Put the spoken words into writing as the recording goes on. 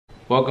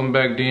Welcome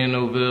back,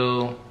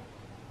 DNOville,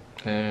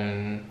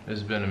 and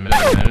it's been a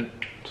minute,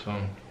 so.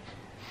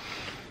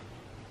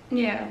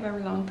 Yeah, a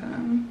very long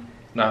time.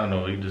 Nah,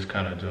 no, you just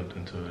kind of jumped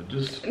into it.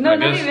 Just no,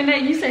 not even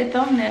that. You said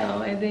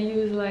thumbnail, and then you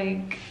was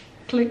like,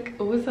 click,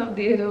 what's up,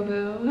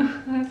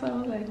 DNOville? That's why I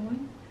was like, what?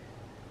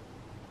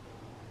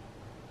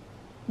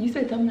 You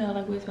said thumbnail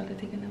like we was about to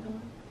take another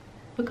one.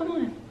 But come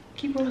on,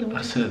 keep rolling.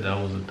 I said that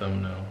was a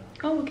thumbnail.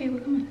 Oh, okay,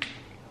 well, come on.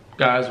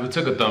 Guys, we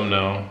took a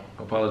thumbnail.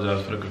 I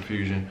apologize for the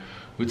confusion.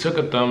 We took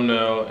a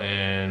thumbnail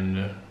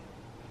and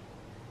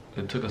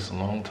it took us a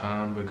long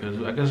time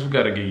because I guess we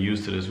got to get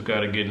used to this. We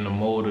got to get in the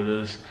mold of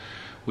this.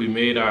 We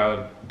made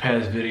our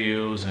past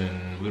videos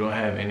and we don't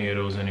have any of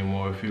those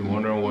anymore. If you're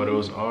wondering what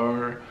those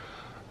are,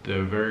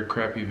 they're very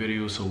crappy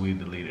videos, so we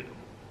deleted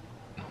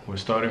them. We're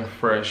starting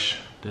fresh.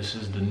 This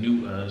is the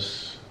new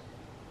us.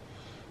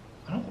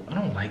 I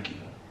don't like you.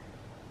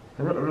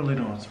 I really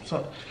don't.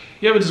 So,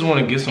 you ever just want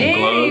to get some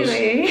gloves?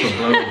 Some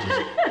gloves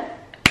just,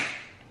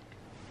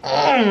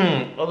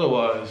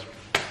 otherwise,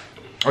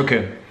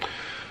 okay.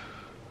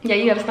 Yeah,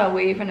 you gotta start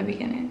way from the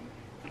beginning.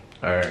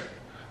 All right,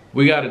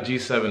 we got a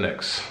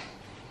G7X.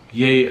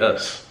 Yay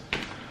us.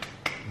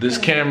 This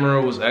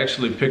camera was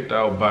actually picked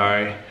out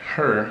by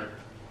her,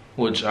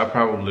 which I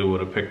probably would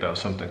have picked out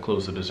something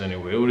close to this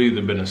anyway. It would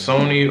either been a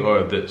Sony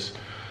or this.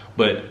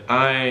 But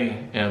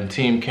I am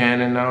team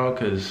Canon now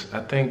because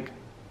I think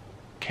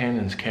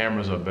Canon's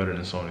cameras are better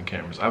than Sony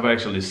cameras. I've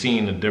actually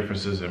seen the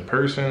differences in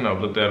person.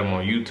 I've looked at them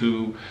on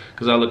YouTube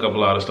because I look up a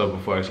lot of stuff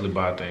before I actually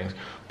buy things.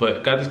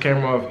 But got this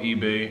camera off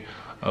eBay.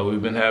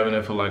 We've been having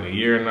it for like a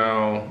year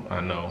now.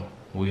 I know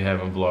we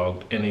haven't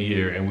vlogged in a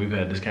year and we've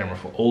had this camera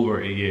for over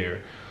a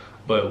year.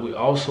 But we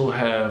also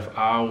have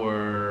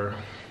our,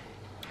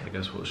 I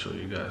guess we'll show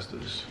you guys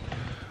this.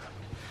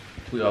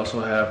 We also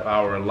have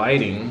our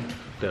lighting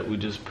that we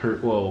just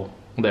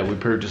that we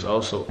purchased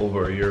also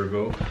over a year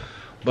ago.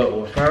 But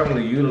we're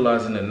finally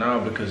utilizing it now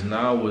because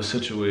now we're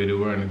situated,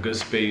 we're in a good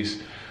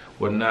space.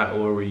 We're not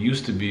where we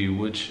used to be,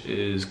 which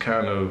is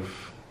kind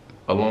of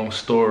a long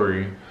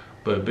story.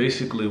 But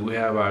basically we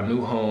have our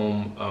new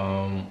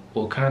home.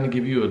 We'll kind of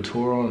give you a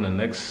tour on the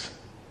next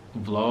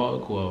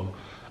vlog. Well,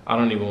 I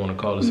don't even want to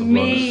call this a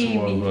vlog. This is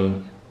more of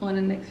a, on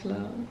the next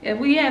vlog. Yeah,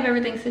 we have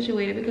everything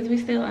situated because we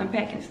still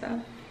unpacking stuff.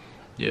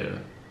 Yeah,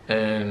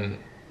 and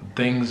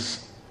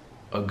things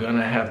are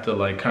gonna have to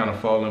like kind of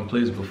fall in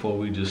place before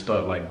we just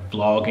start like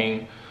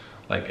vlogging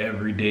like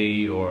every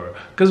day, or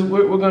because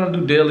we're gonna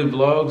do daily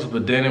vlogs,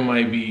 but then it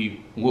might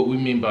be, what we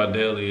mean by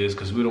daily is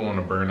because we don't want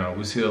to burn out.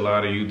 We see a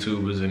lot of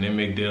YouTubers and they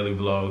make daily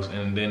vlogs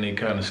and then they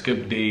kind of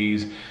skip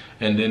days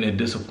and then it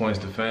disappoints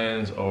the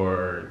fans,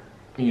 or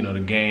you know, the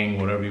gang,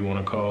 whatever you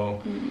want to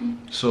call.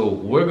 So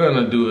we're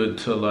gonna do it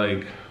to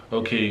like,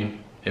 okay,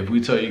 if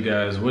we tell you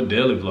guys we're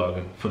daily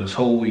vlogging for this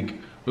whole week,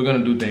 we're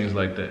gonna do things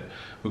like that.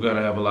 We're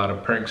gonna have a lot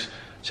of pranks,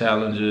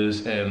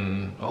 challenges,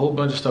 and a whole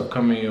bunch of stuff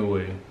coming your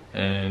way.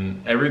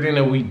 And everything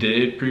that we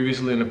did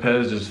previously in the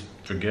past, just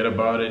forget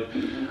about it.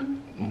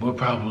 We're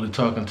probably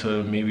talking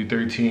to maybe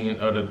 13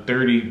 out of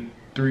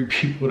 33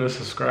 people that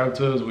subscribe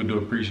to us. We do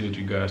appreciate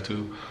you guys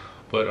too.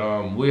 But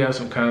we have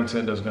some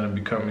content that's gonna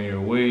be coming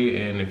your way.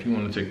 And if you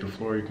wanna take the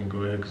floor, you can go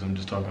ahead because I'm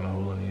just talking a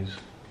whole in these.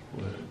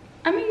 Go ahead.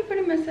 I mean, you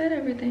pretty much said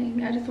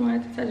everything. I just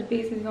wanted to touch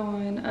bases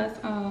on us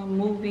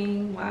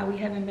moving, why we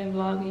haven't been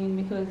vlogging,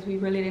 because we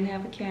really didn't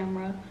have a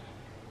camera.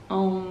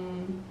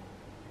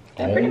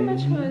 That pretty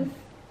much was.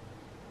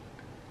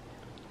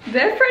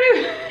 That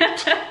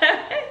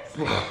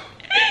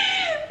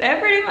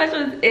pretty much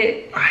was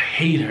it. I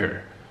hate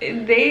her.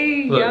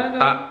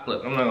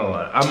 Look, I'm not gonna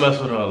lie. I mess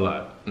with her a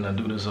lot, and I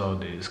do this all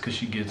day. It's because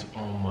she gets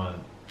on my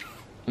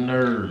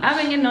nerves. I've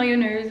been getting on your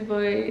nerves,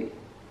 but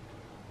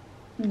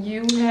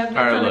you have been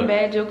telling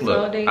bad jokes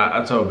all day.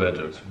 I tell bad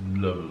jokes.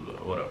 Blah, blah,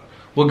 blah, whatever.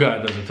 What guy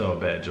doesn't tell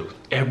bad jokes?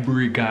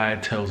 Every guy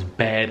tells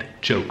bad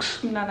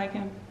jokes. Not like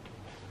him.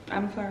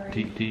 I'm sorry.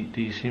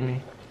 Do you see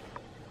me?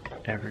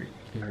 Every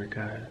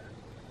guy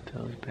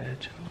tells bad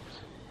jokes.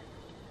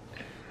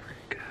 Every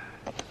guy.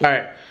 All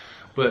right,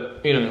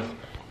 but you know.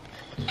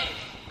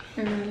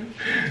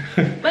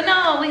 But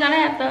no, we're gonna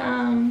have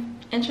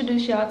to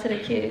introduce y'all to the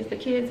kids. The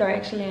kids are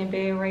actually in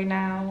bed right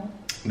now.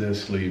 They're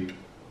asleep.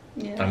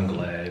 Yeah. I'm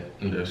glad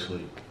they're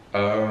asleep.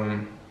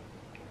 Yeah,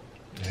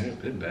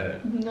 they're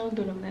bad. Don't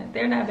do them that.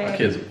 They're not bad. My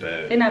kids are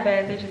bad. They're not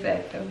bad. They're just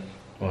active.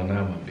 Well,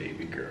 not my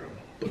baby girl.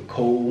 But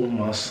Cole,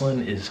 my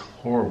son, is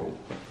horrible.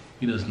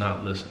 He does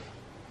not listen.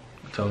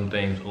 I tell him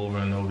things over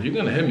and over. You're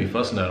gonna hear me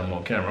fussing at him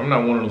on camera. I'm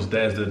not one of those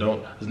dads that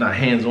is not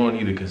hands-on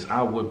either, because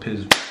I whip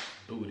his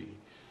booty.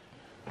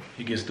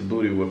 He gets the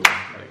booty whipping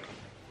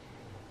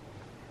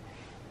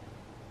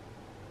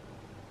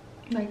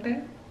like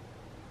that.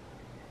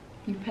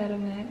 You pat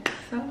him like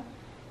so.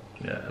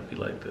 Yeah, I'd be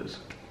like this.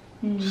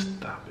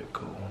 Stop it,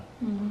 Cole.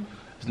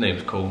 His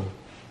name's Cole.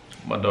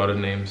 My daughter's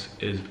name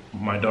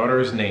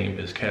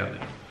is Callie.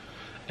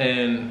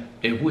 And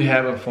if we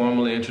haven't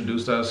formally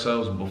introduced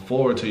ourselves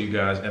before to you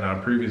guys in our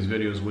previous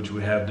videos, which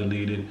we have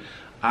deleted,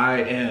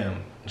 I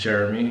am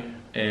Jeremy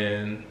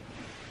and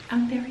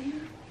I'm Daria.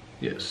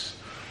 Yes,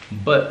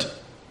 but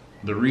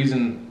the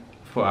reason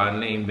for our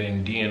name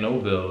being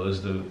DNOville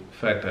is the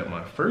fact that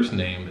my first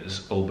name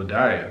is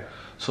Obadiah.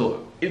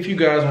 So if you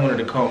guys wanted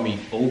to call me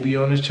Obi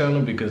on this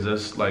channel, because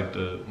that's like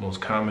the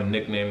most common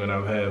nickname that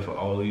I've had for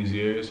all these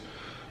years,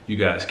 you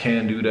guys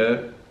can do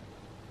that.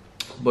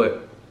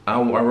 But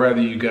I'd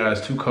rather you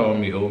guys to call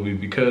me Obi,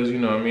 because, you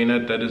know what I mean,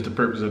 that is the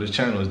purpose of this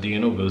channel, is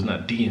DNOville. It's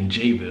not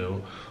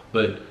DNJville,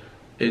 but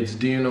it's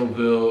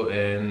DNOville,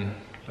 and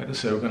like I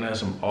said, we're gonna have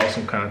some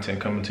awesome content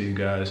coming to you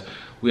guys.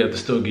 We have to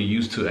still get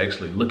used to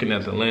actually looking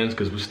at the lens,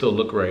 because we still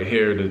look right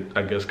here to,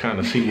 I guess, kind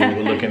of see what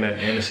we're looking at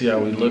and to see how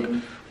we look.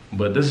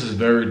 But this is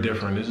very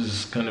different. This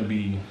is gonna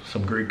be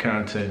some great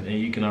content, and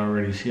you can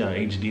already see how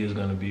HD is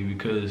gonna be,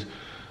 because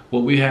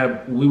what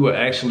we were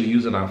actually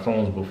using our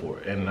phones before.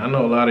 And I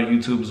know a lot of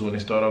YouTubers, when they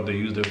start off, they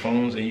use their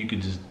phones, and you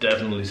could just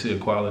definitely see a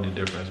quality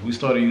difference. We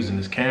started using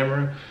this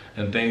camera,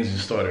 and things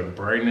just started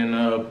brightening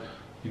up.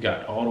 You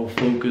got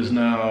autofocus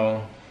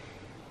now,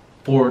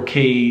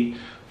 4K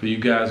for you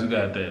guys who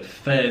got that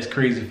fast,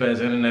 crazy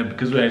fast internet,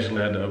 because we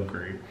actually had to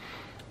upgrade.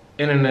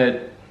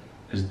 Internet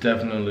is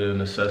definitely a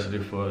necessity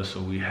for us,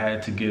 so we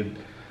had to get,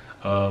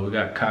 we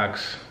got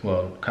Cox.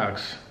 Well,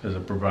 Cox is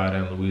a provider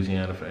in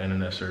Louisiana for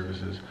internet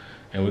services.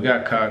 And we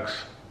got Cox,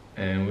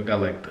 and we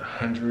got like the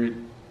 100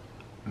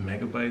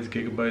 megabytes,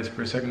 gigabytes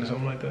per second or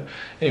something like that.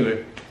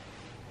 Anyway.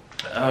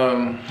 We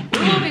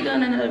will be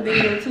doing another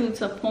video too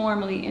to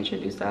formally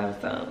introduce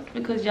ourselves,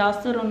 because y'all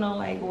still don't know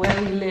like where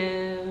we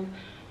live,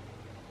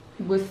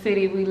 what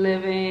city we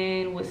live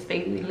in, what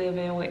state we live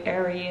in, what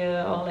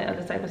area, all that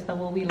other type of stuff,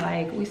 what we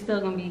like. We're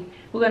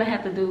gonna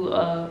have to do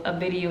a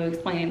video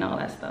explaining all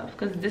that stuff,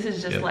 because this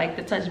is just like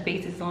the touch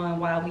bases on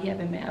why we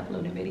haven't been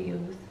uploading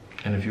videos.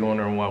 And if you're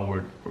wondering why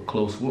we're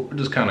close, we're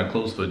just kind of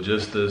close for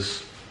just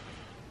this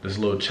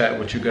little chat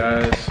with you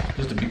guys,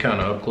 just to be kind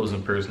of up close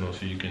and personal,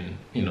 so you can,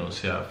 you know,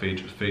 see our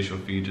facial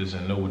features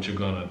and know what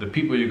the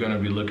people you're gonna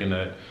be looking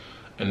at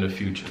in the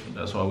future.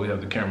 That's why we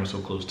have the camera so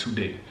close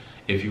today.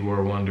 If you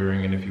were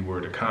wondering, and if you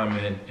were to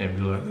comment and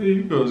be like, hey,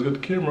 you guys got the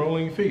camera all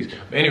in your face.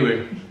 But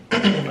anyway,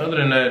 other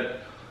than that,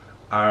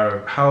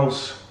 our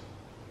house,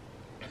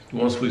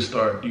 once we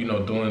start, you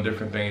know, doing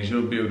different things,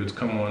 you'll be able to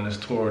come on this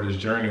tour, this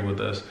journey with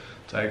us,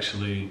 to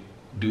actually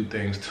do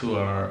things to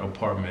our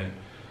apartment,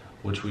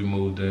 which we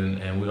moved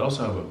in. And we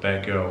also have a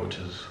backyard, which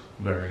is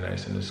very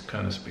nice, and it's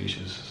kind of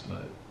spacious. It's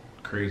not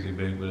crazy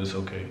big, but it's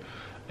okay.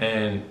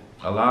 And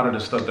a lot of the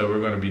stuff that we're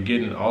going to be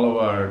getting, all of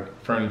our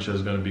furniture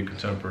is going to be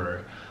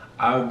contemporary.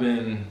 I've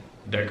been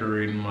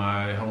decorating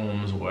my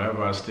homes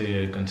wherever I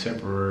stay at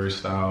contemporary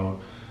style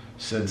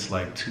since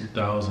like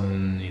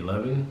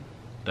 2011.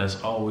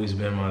 That's always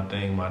been my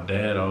thing. My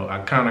dad, I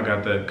kind of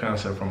got that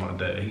concept from my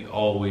dad. He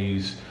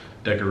always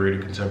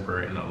decorated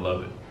contemporary, and I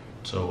love it.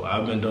 So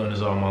I've been doing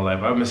this all my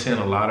life. I've been seeing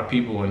a lot of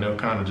people, and they'll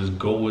kind of just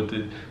go with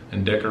it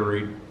and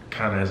decorate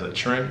kind of as a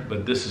trend,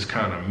 but this is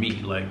kind of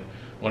me. Like,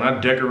 when I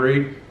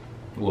decorate,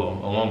 well,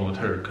 along with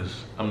her,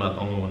 because I'm not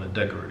the only one that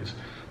decorates,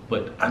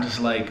 but I just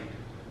like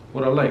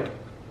what I like.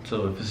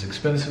 So if it's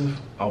expensive,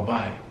 I'll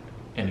buy it.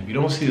 And if you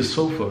don't see a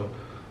sofa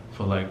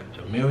for like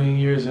a million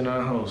years in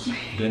our house,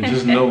 then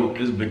just know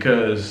it's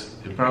because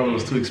it probably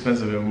was too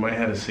expensive and we might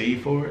have to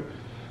save for it.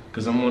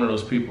 Because I'm one of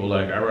those people,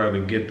 like, I'd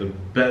rather get the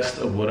best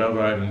of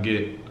whatever I can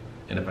get.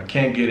 And if I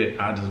can't get it,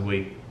 I just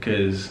wait.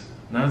 Because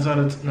 9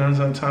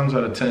 times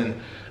out of 10,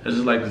 it's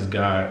just like this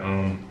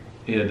guy,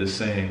 he had this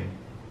saying,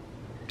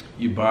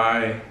 you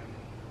buy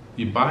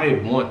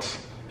it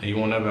once and you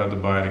won't ever have to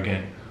buy it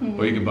again.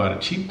 Or you can buy the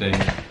cheap thing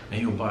and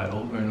you'll buy it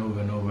over and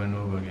over and over and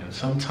over again.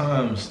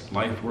 Sometimes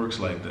life works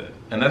like that.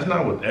 And that's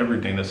not with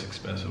everything that's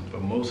expensive,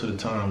 but most of the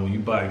time when you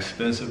buy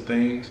expensive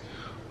things,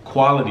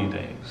 quality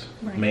things,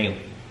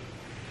 mainly,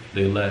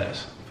 they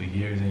last for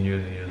years and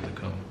years and years to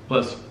come.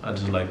 Plus, I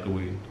just like the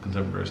way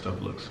contemporary stuff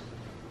looks.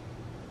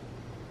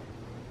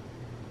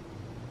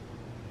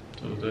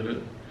 So is that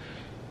it?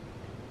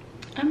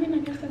 I mean, I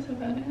guess that's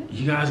about it.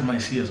 You guys might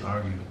see us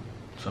argue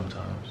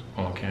sometimes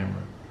on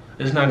camera.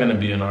 It's not gonna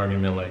be an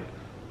argument like,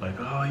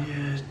 oh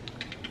yeah,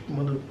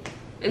 mother.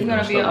 It's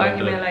gonna be an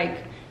argument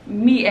like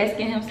me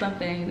asking him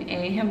something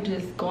and him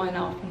just going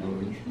off for no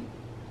reason.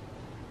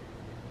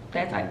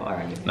 That type of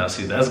argument. Now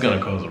see, that's gonna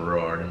cause a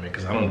real argument,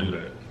 because I don't do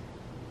that.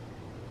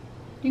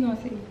 You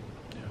gonna see.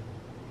 Yeah.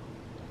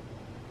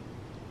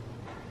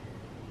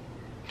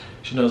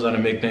 She knows how to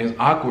make things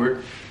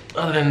awkward.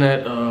 Other than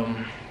that,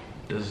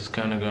 this is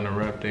kind of gonna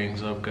wrap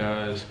things up,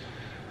 guys.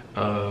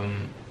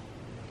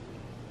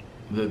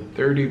 The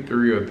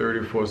 33 or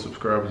 34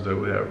 subscribers that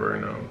we have right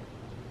now,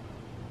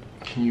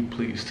 can you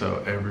please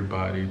tell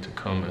everybody to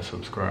come and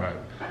subscribe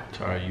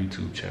to our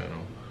YouTube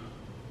channel?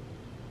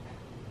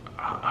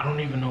 I don't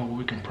even know what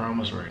we can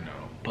promise right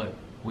now, but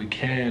we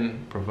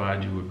can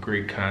provide you with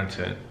great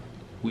content.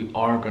 We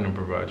are going to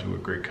provide you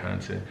with great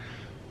content.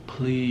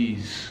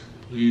 Please,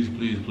 please,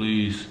 please,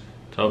 please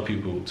tell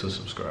people to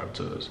subscribe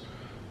to us.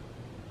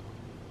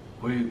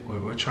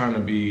 We're trying to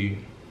be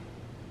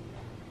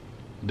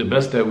the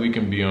best that we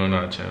can be on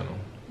our channel.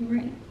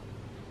 Right.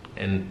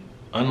 And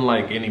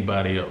unlike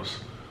anybody else,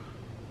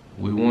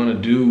 we want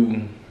to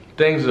do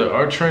things that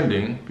are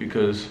trending,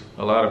 because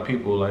a lot of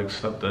people like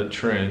stuff that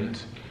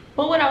trends.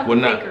 But without the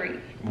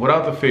fakery.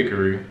 Without the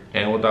fakery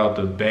and without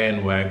the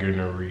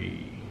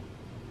bandwagonery.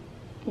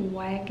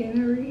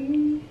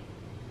 Wagonery?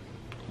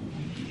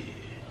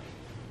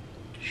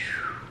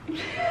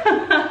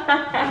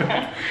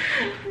 Yeah.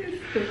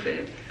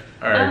 Stupid.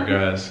 Alright,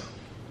 guys.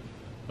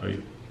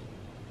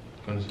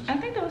 I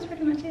think that was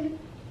pretty much it.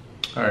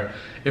 Alright,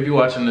 if you're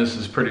watching this,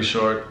 it's pretty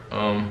short.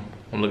 I'm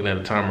looking at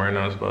the time right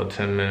now, it's about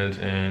 10 minutes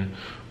and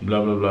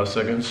blah blah blah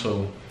seconds.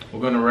 So we're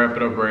gonna wrap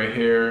it up right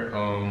here.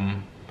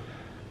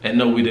 And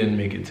no, we didn't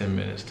make it 10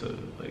 minutes to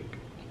like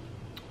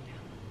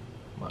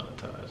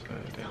monetize or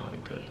anything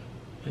like that.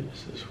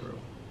 This is real.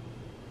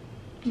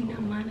 You're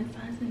not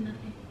monetizing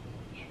nothing.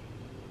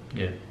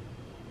 Yeah.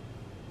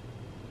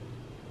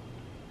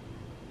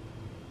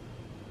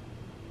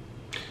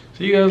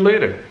 See you guys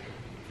later.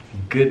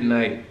 Good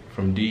night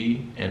from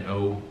D and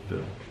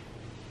Oville.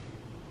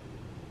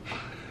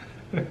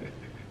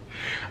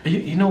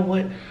 You know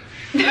what?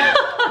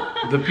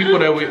 The people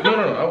that we no,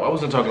 I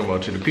wasn't talking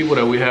about you. The people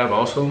that we have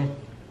also.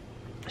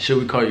 Should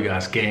we call you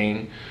guys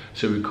gang?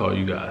 Should we call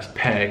you guys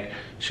pack?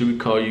 Should we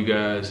call you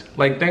guys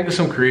like think of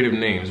some creative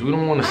names? We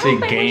don't want to say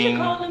gang. We should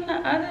call them the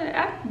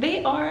other.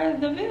 They are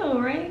the Ville,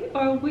 right?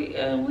 Or we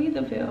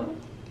the Ville.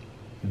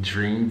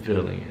 Dream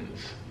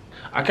Villians.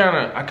 I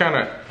kind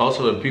of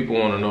also if people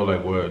want to know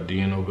like where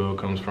DNOville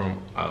comes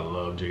from, I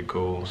love J.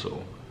 Cole,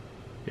 so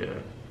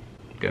yeah,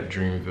 got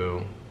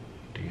Dreamville,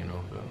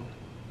 DNOville.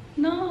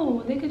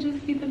 No, they could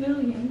just be the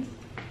Villians.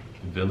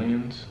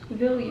 Villians?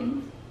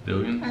 Villians.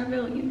 Billions? Our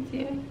Villians,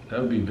 yeah. That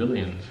would be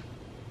billions.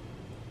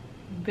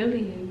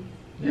 Billions.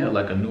 Yeah,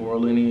 like a New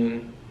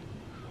Orleanian.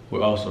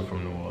 We're also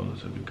from New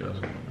Orleans, if you guys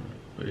remember.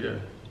 But yeah.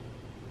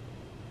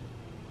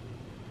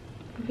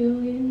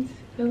 Villains.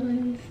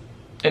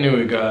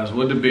 Anyway, guys,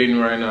 we're debating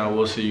right now.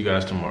 We'll see you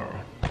guys tomorrow.